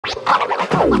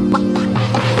Hi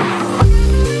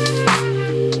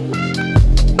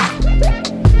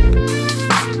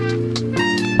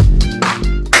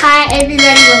everybody,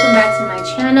 welcome back to my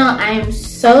channel. I am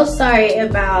so sorry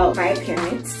about my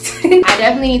appearance. I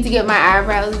definitely need to get my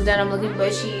eyebrows done. I'm looking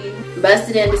bushy,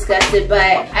 busted and disgusted, but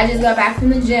I just got back from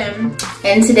the gym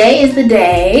and today is the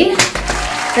day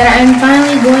that I'm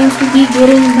finally going to be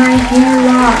getting my hair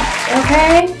locked,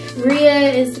 okay? Rhea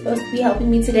is supposed to be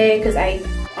helping me today because I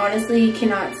honestly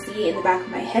cannot see in the back of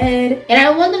my head and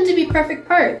I want them to be perfect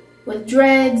parts. With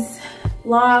dreads,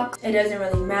 locks, it doesn't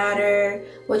really matter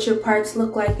what your parts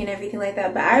look like and everything like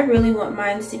that, but I really want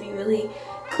mine to be really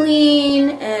clean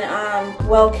and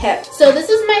well kept. So this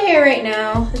is my hair right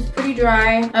now. It's pretty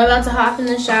dry. I'm about to hop in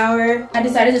the shower. I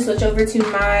decided to switch over to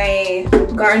my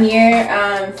Garnier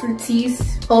Fructis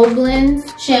Whole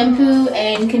Blends shampoo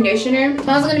and conditioner. I'm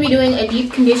also going to be doing a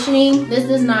deep conditioning. This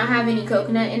does not have any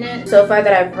coconut in it so far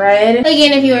that I've read.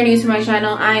 Again, if you are new to my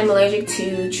channel, I am allergic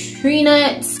to tree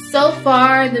nuts. So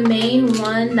far, the main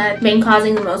one that's been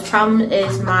causing the most problem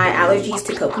is my allergies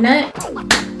to coconut.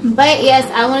 But yes,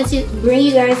 I wanted to bring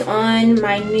you guys on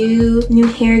my new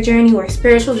hair journey or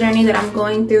spiritual journey that I'm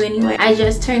going through anyway. I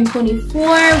just turned 24, woo-woo,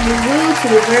 to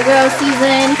the Virgo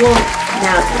season. Well,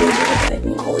 now it's Virgo, but it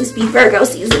will always be Virgo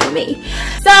season with me.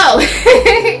 So,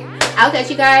 I'll catch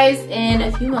you guys in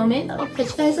a few moments. I'll catch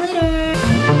you guys later.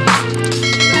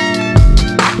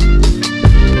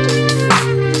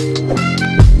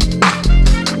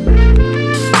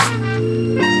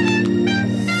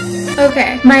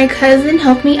 Okay, my cousin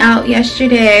helped me out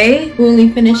yesterday. We only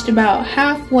finished about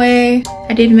halfway.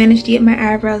 I did manage to get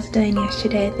my eyebrows done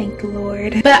yesterday, thank the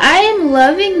Lord. But I am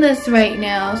loving this right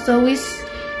now. So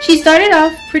she started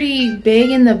off pretty big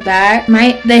in the back.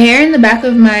 The hair in the back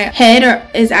of my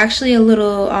head is actually a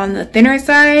little on the thinner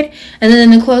side. And then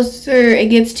the closer it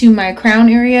gets to my crown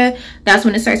area, that's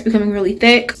when it starts becoming really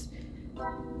thick.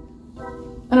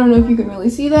 I don't know if you can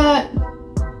really see that.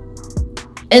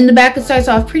 In the back, it starts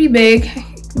off pretty big. I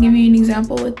can give you an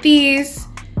example with these.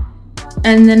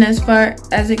 And then as far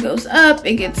as it goes up,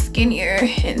 it gets skinnier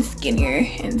and skinnier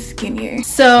and skinnier.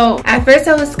 So at first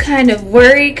I was kind of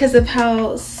worried because of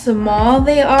how small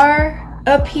they are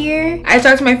up here. I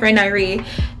talked to my friend Irene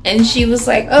and she was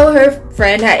like, oh, her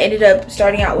friend had ended up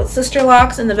starting out with sister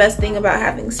locks, and the best thing about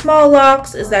having small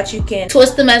locks is that you can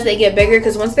twist them as they get bigger,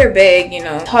 because once they're big, you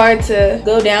know, it's hard to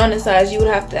go down in size. You would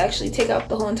have to actually take out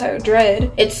the whole entire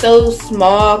dread. It's so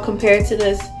small compared to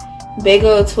this big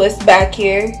old twist back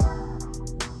here.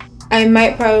 I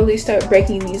might probably start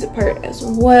breaking these apart as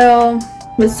well,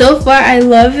 but so far I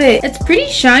love it. It's pretty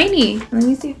shiny. Let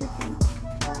me see if I can.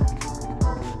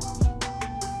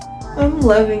 I'm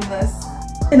loving this.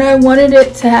 And I wanted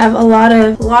it to have a lot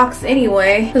of locks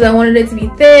anyway, because I wanted it to be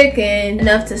thick and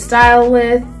enough to style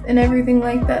with and everything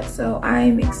like that. So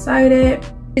I'm excited.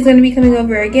 He's going to be coming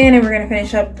over again and we're going to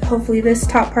finish up hopefully this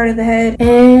top part of the head.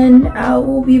 And I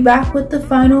will be back with the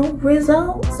final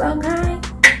results, okay?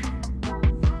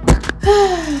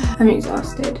 I'm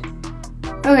exhausted.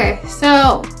 Okay,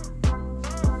 so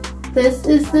this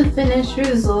is the finished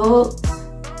result.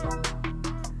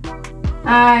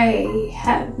 I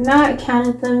have not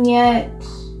counted them yet.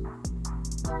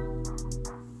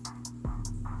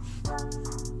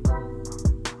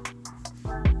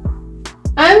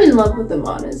 I'm in love with them,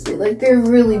 honestly. Like, they're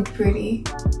really pretty.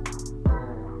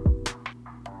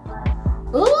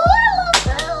 Ooh,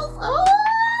 I love those.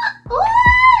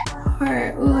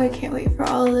 Alright, ooh, I can't wait for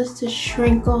all of this to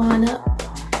shrink on up.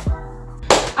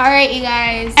 Alright, you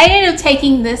guys. I ended up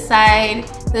taking this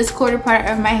quarter part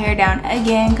of my hair down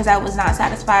again because I was not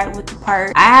satisfied with the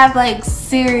part. I have like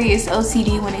serious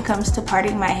OCD when it comes to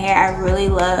parting my hair. I really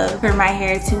love for my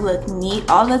hair to look neat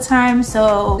all the time.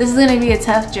 So this is gonna be a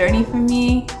tough journey for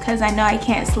me because I know I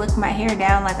can't slick my hair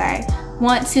down like I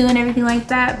want to and everything like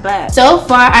that. But so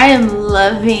far I am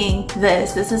loving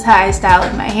this. This is how I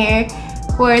styled my hair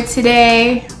for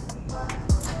today.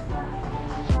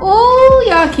 Oh,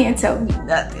 y'all can't tell me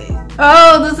nothing.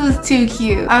 Oh, this is too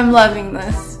cute. I'm loving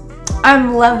this.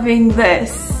 I'm loving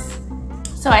this.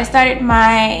 So I started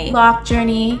my lock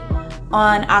journey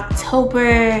on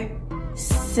October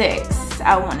 6th,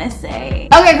 I want to say.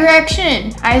 Okay,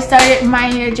 correction. I started my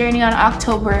hair journey on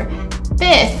October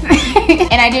 5th.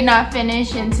 And I did not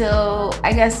finish until,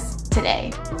 I guess,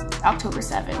 today, October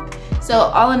 7th. So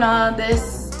all in all,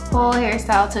 this whole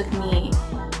hairstyle took me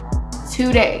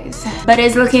 2 days, but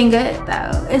it's looking good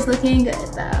though. It's looking good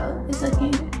though. It's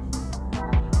looking good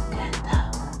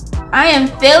though. I am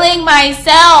feeling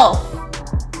myself.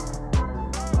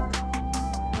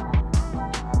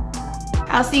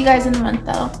 I'll see you guys in a month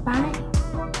though. Bye.